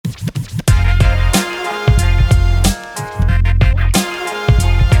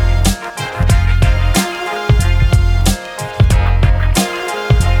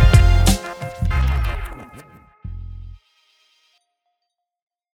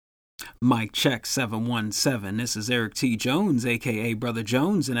Mic check 717. This is Eric T. Jones, aka Brother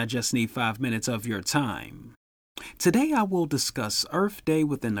Jones, and I just need 5 minutes of your time. Today I will discuss Earth Day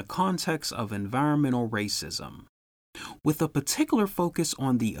within the context of environmental racism, with a particular focus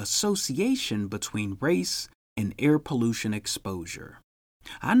on the association between race and air pollution exposure.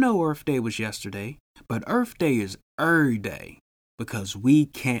 I know Earth Day was yesterday, but Earth Day is every day because we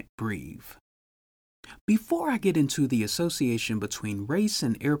can't breathe. Before I get into the association between race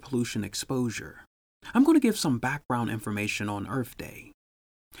and air pollution exposure, I'm going to give some background information on Earth Day.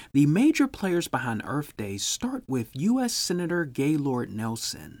 The major players behind Earth Day start with U.S. Senator Gaylord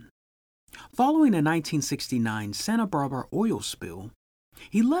Nelson. Following the 1969 Santa Barbara oil spill,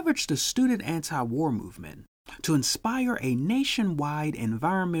 he leveraged the student anti-war movement to inspire a nationwide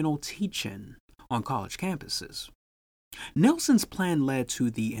environmental teach-in on college campuses. Nelson's plan led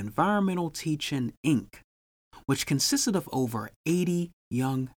to the Environmental Teach-In, Inc., which consisted of over 80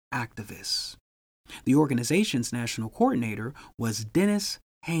 young activists. The organization's national coordinator was Dennis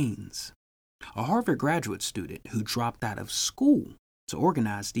Haynes, a Harvard graduate student who dropped out of school to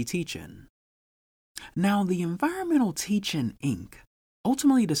organize the teach-in. Now, the Environmental Teach-In, Inc.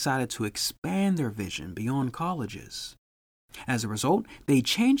 ultimately decided to expand their vision beyond colleges. As a result, they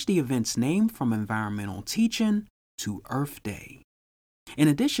changed the event's name from Environmental Teach-In to Earth Day. In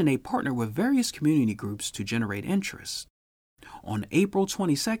addition, they partnered with various community groups to generate interest. On April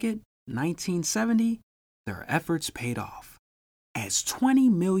 22, 1970, their efforts paid off, as 20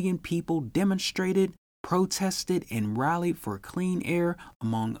 million people demonstrated, protested, and rallied for clean air,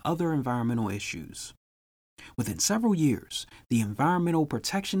 among other environmental issues. Within several years, the Environmental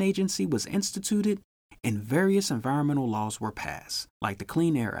Protection Agency was instituted and various environmental laws were passed, like the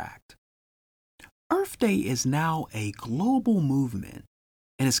Clean Air Act. Earth Day is now a global movement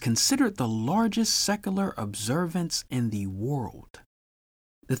and is considered the largest secular observance in the world.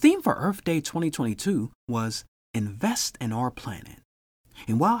 The theme for Earth Day 2022 was Invest in Our Planet.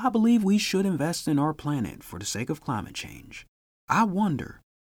 And while I believe we should invest in our planet for the sake of climate change, I wonder,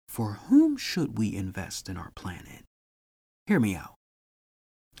 for whom should we invest in our planet? Hear me out.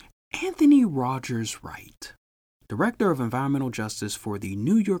 Anthony Rogers Wright, Director of Environmental Justice for the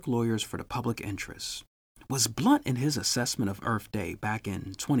New York Lawyers for the Public Interest, was blunt in his assessment of Earth Day back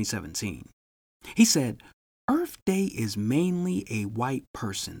in 2017. He said, Earth Day is mainly a white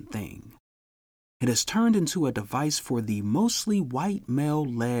person thing. It has turned into a device for the mostly white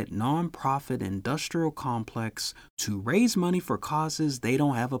male-led nonprofit industrial complex to raise money for causes they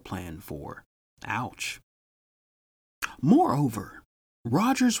don't have a plan for. Ouch. Moreover,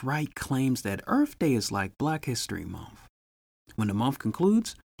 Rogers Wright claims that Earth Day is like Black History Month. When the month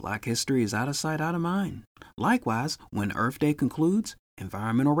concludes, Black history is out of sight, out of mind. Likewise, when Earth Day concludes,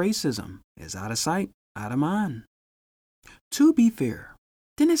 environmental racism is out of sight, out of mind. To be fair,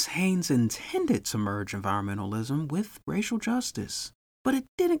 Dennis Haynes intended to merge environmentalism with racial justice, but it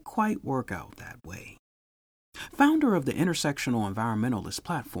didn't quite work out that way. Founder of the Intersectional Environmentalist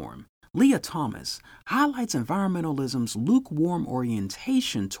Platform, Leah Thomas highlights environmentalism's lukewarm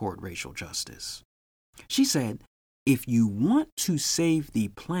orientation toward racial justice. She said, if you want to save the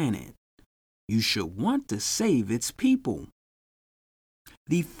planet, you should want to save its people.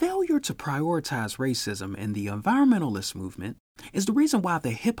 The failure to prioritize racism in the environmentalist movement is the reason why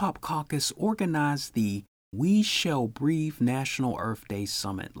the Hip Hop Caucus organized the We Shall Breathe National Earth Day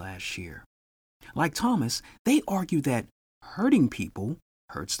Summit last year. Like Thomas, they argue that hurting people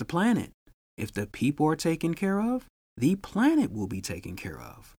hurts the planet. If the people are taken care of, the planet will be taken care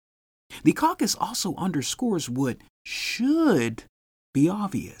of. The caucus also underscores what should be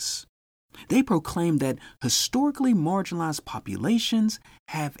obvious. They proclaim that historically marginalized populations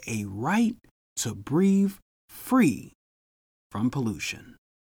have a right to breathe free from pollution.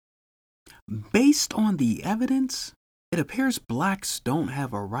 Based on the evidence, it appears blacks don't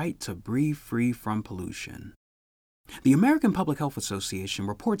have a right to breathe free from pollution. The American Public Health Association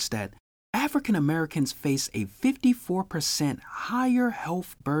reports that African Americans face a 54% higher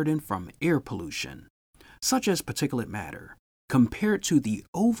health burden from air pollution, such as particulate matter, compared to the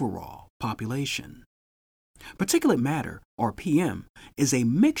overall population. Particulate matter, or PM, is a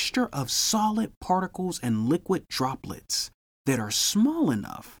mixture of solid particles and liquid droplets that are small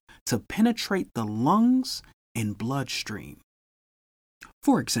enough to penetrate the lungs and bloodstream.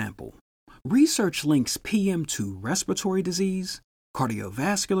 For example, research links PM to respiratory disease,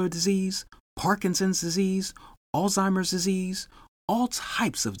 cardiovascular disease, Parkinson's disease, Alzheimer's disease, all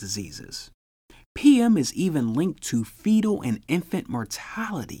types of diseases. PM is even linked to fetal and infant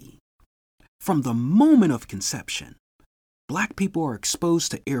mortality. From the moment of conception, Black people are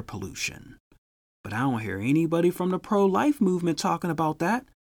exposed to air pollution. But I don't hear anybody from the pro-life movement talking about that.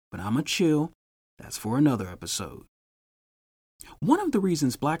 but I'ma chill. That's for another episode. One of the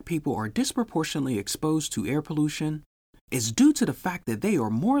reasons Black people are disproportionately exposed to air pollution is due to the fact that they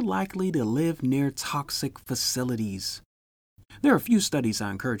are more likely to live near toxic facilities. There are a few studies I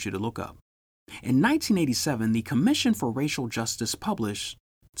encourage you to look up. In 1987, the Commission for Racial Justice published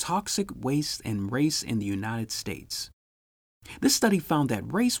Toxic Waste and Race in the United States. This study found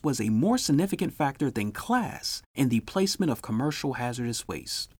that race was a more significant factor than class in the placement of commercial hazardous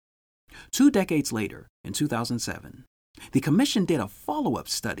waste. 2 decades later, in 2007, the Commission did a follow-up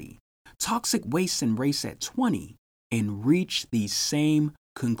study, Toxic Waste and Race at 20, and reached the same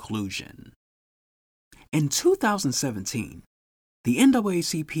conclusion. In 2017, the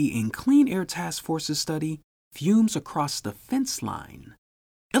NAACP and Clean Air Task Force's study, Fumes Across the Fence Line,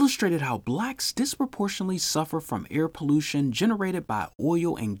 illustrated how Blacks disproportionately suffer from air pollution generated by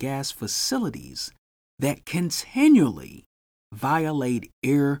oil and gas facilities that continually violate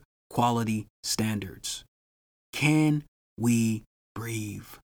air quality standards. Can we breathe?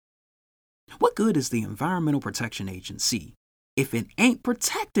 What good is the Environmental Protection Agency if it ain't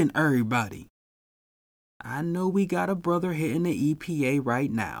protecting everybody? I know we got a brother hitting the EPA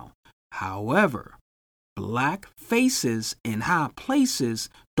right now. However, Black faces in high places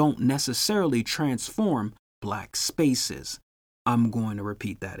don't necessarily transform Black spaces. I'm going to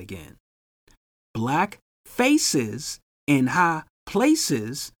repeat that again. Black faces in high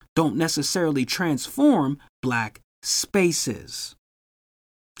places don't necessarily transform Black spaces.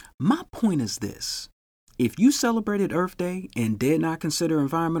 My point is this. If you celebrated Earth Day and did not consider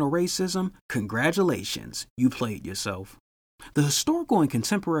environmental racism, congratulations, you played yourself. The historical and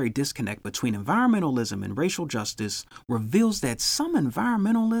contemporary disconnect between environmentalism and racial justice reveals that some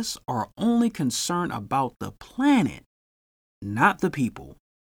environmentalists are only concerned about the planet, not the people.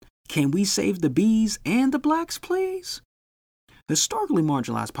 Can we save the bees and the Blacks, please? Historically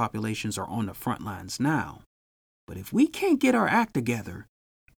marginalized populations are on the front lines now. But if we can't get our act together,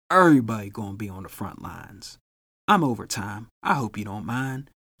 everybody gonna be on the front lines. I'm over time. I hope you don't mind.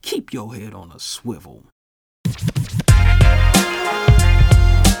 Keep your head on a swivel.